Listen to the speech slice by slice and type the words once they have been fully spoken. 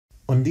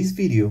On this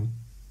video,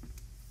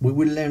 we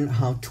will learn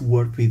how to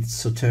work with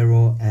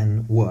Zotero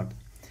and Word.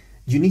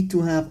 You need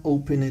to have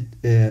opened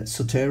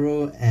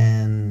Zotero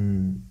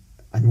and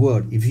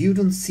Word. If you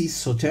don't see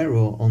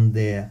Zotero on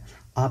the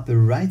upper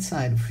right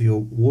side of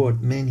your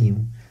Word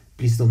menu,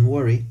 please don't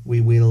worry.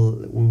 We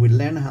will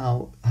learn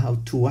how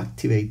to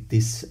activate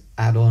this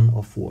add-on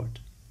of Word.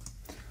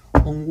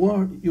 On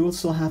Word, you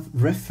also have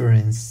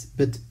reference,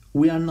 but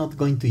we are not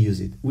going to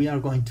use it. We are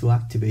going to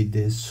activate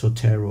the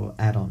Zotero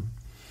add-on.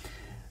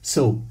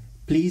 So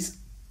please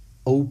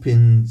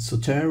open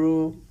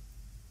Zotero,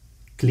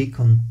 click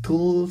on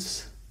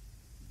Tools,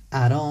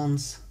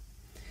 Add-ons,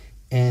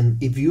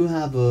 and if you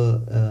have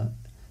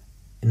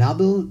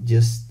enable,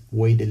 just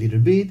wait a little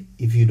bit.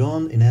 If you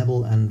don't,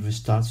 enable and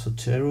restart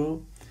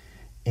Zotero.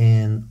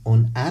 And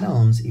on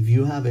add-ons, if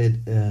you have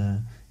it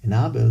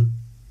enabled,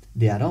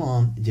 the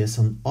add-on, just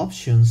on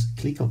options,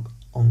 click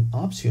on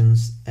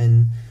options,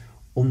 and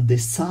on the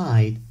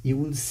side you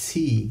will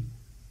see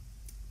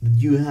that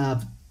you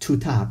have two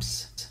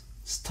tabs,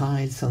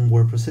 styles and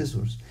word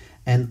processors.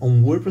 And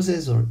on word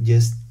processor,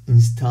 just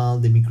install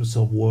the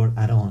Microsoft Word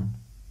add-on.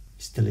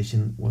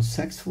 Installation was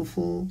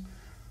successful.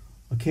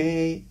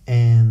 Okay,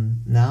 and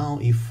now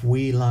if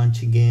we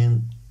launch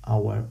again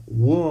our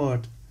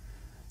Word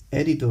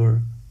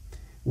editor,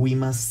 we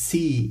must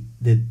see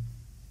that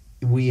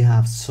we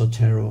have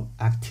Zotero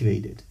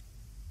activated.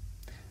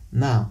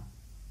 Now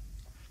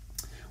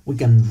we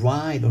can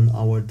write on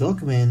our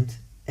document,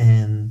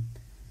 and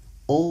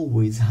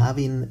always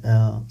having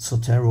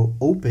Zotero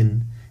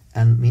open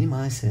and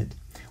minimize it,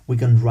 we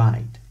can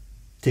write.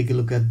 Take a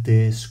look at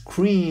the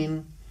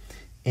screen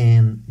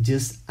and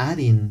just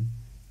adding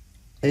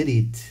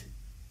edit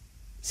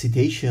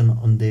citation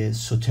on the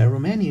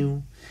Zotero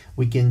menu.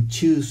 We can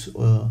choose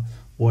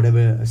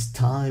whatever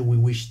style we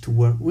wish to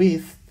work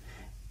with,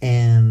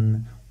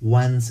 and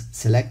once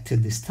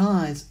selected the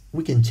styles,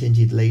 we can change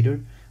it later.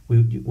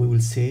 We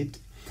will see it.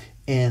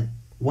 And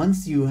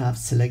once you have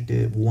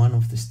selected one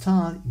of the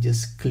styles,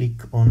 just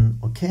click on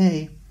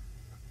OK,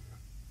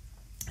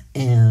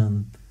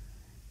 and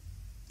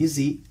you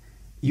see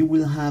you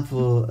will have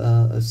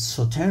a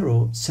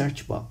Zotero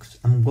search box.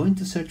 I'm going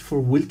to search for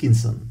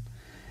Wilkinson,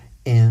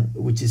 and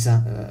which is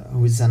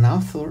who is an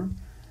author,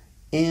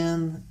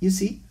 and you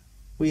see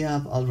we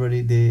have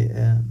already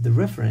the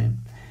reference,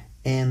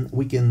 and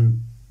we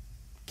can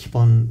keep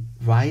on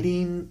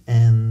writing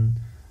and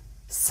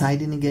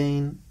citing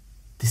again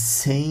the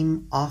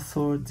same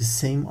author, the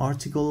same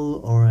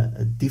article, or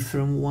a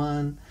different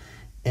one.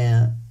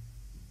 And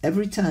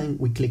every time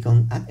we click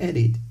on Add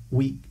Edit,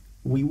 we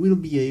will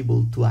be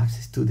able to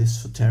access to the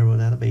Zotero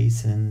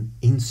database and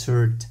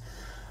insert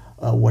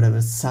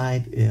whatever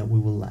site we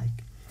would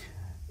like.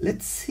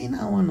 Let's see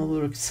now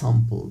another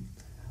example.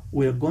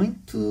 We're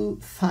going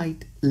to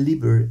cite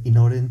Liber in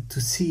order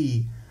to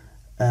see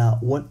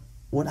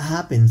what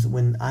happens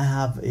when I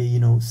have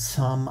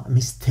some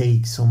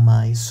mistakes on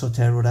my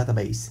Zotero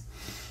database.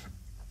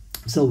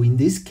 So in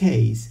this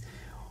case,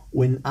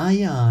 when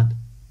I add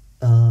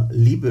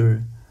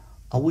Liber,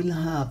 I will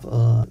have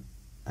a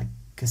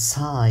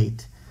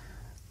site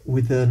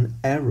with an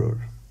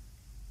error.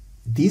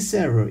 This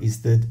error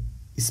is that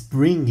it's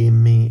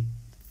bringing me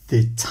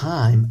the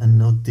time and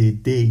not the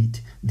date,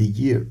 the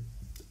year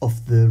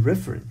of the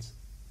reference.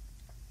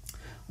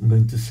 I'm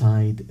going to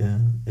cite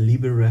a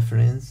Liber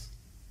reference,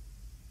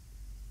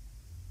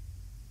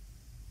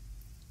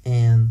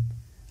 and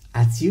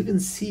as you can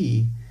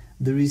see,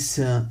 there is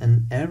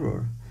an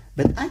error,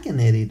 but I can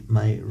edit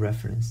my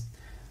reference.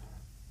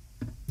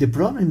 The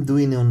problem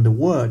doing on the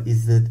Word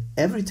is that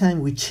every time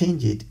we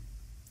change it,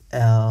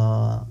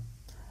 the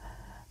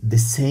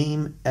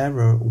same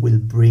error will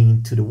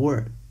bring to the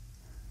Word.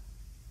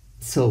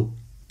 So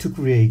to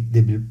create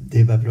the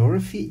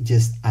bibliography,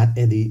 just add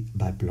edit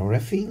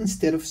bibliography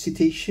instead of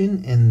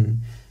citation,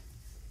 and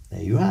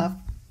there you have.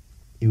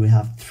 You will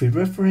have three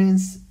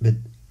reference, but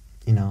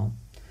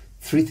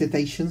three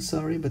citations,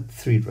 sorry, but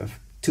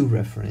two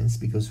reference,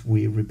 because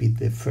we repeat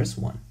the first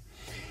one.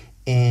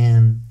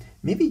 And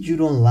maybe you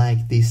don't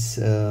like this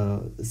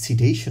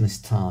citation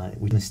style,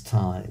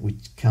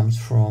 which comes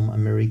from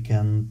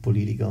American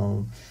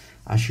Political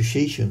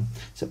Association.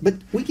 So, but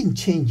we can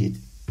change it,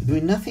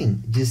 doing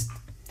nothing. Just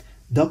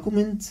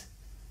document,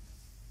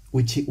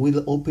 which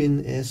will open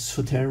a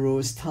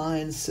Zotero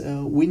styles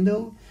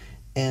window,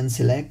 and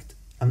select.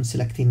 I'm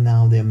selecting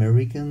now the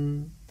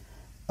American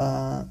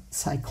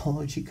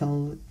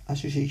Psychological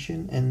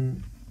Association,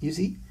 and you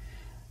see,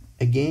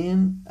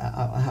 again,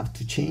 I have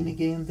to change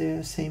again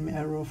the same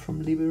arrow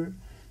from Liber,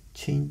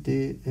 change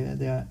the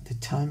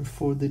time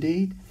for the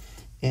date.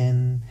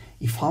 And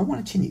if I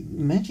want to change it,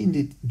 imagine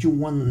that you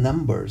want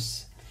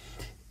numbers,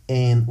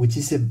 and which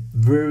is a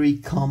very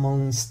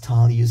common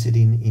style used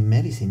in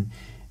medicine.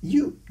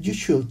 You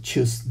should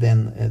choose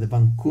then the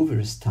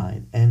Vancouver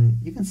style, and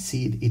you can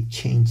see it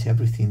changed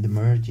everything, the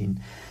merging.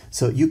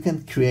 So you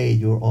can create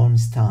your own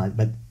style,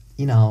 but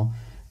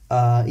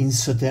in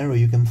Zotero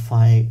you can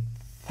find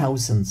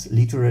thousands,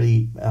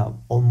 literally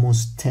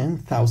almost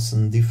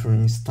 10,000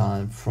 different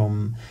styles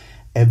from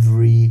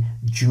every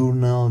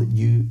journal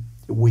you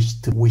wish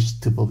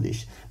to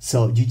publish.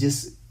 So you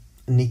just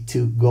need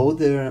to go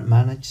there,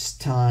 manage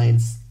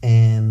styles,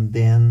 and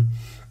then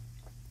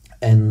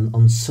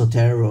on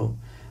Zotero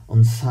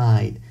on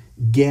cite,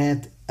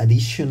 get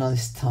additional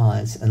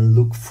styles and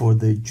look for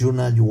the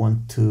journal you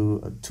want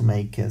to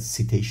make a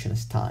citation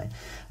style.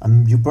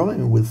 You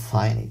probably will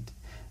find it.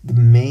 The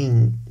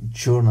main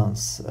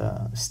journals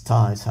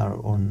styles are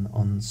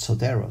on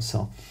Zotero.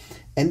 So,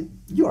 and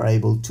you are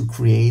able to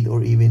create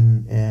or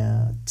even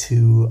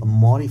to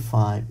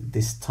modify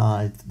the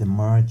style, the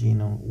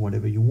margin, or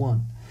whatever you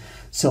want.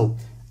 So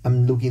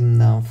I'm looking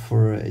now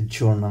for a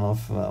journal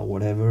of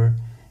whatever,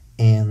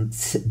 and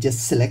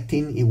just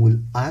selecting it will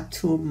add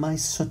to my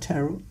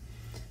Zotero,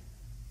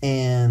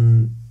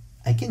 and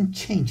I can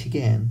change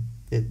again.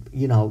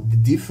 The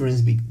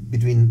difference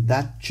between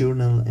that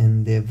journal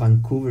and the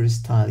Vancouver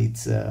style,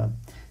 it's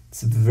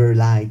very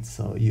light,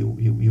 so you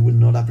will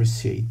not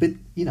appreciate. But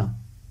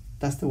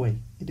that's the way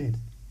it is.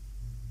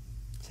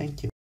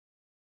 Thank you.